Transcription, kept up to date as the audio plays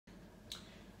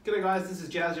G'day guys, this is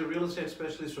Jazz, your real estate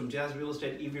specialist from Jazz Real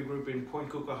Estate EV Group in Point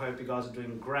Cook. I hope you guys are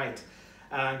doing great.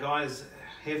 Guys,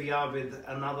 here we are with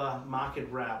another market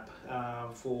wrap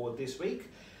for this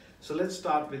week. So let's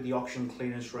start with the auction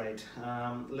clearance rate.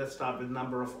 Let's start with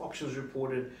number of auctions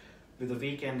reported with the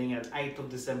week ending at 8th of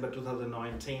December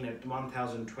 2019 at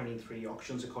 1,023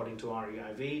 auctions according to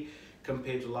REIV,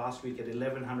 compared to last week at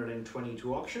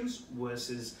 1,122 auctions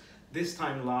versus this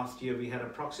time last year we had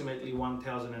approximately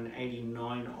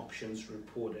 1,089 auctions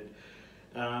reported.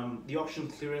 The auction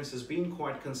clearance has been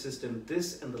quite consistent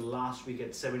this and the last week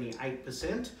at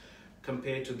 78%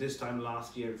 compared to this time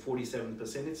last year at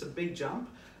 47%. It's a big jump.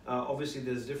 Obviously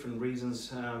there's different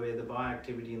reasons where the buy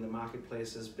activity in the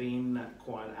marketplace has been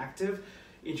quite active.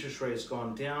 Interest rates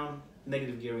gone down,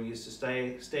 negative gearing used to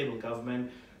stay, stable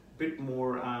government. Bit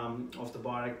more of the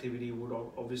buyer activity would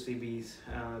obviously be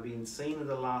being seen in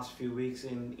the last few weeks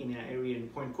in our area in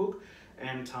Point Cook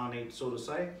and Tarneit, so to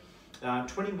say.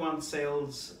 21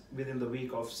 sales within the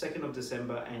week of 2nd of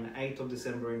December and 8th of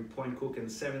December in Point Cook,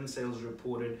 and 7 sales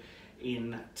reported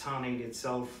in Tarneit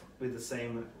itself with the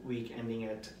same week ending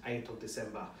at 8th of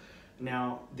December.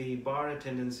 Now the buyer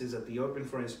attendances at the open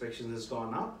for inspections has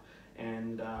gone up,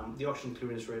 and the auction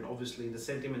clearance rate, obviously the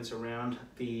sentiments around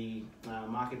the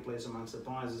marketplace amongst the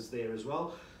buyers is there as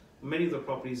well. Many of the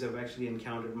properties have actually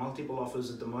encountered multiple offers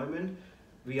at the moment.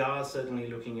 We are certainly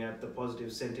looking at the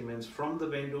positive sentiments from the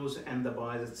vendors and the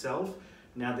buyers itself.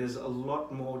 Now there's a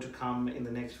lot more to come in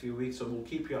the next few weeks, so we'll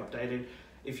keep you updated.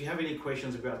 If you have any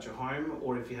questions about your home,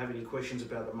 or if you have any questions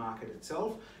about the market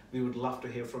itself, we would love to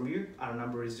hear from you. Our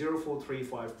number is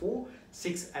 04354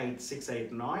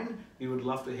 68689. We would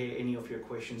love to hear any of your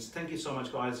questions. Thank you so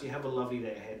much, guys. You have a lovely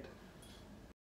day ahead.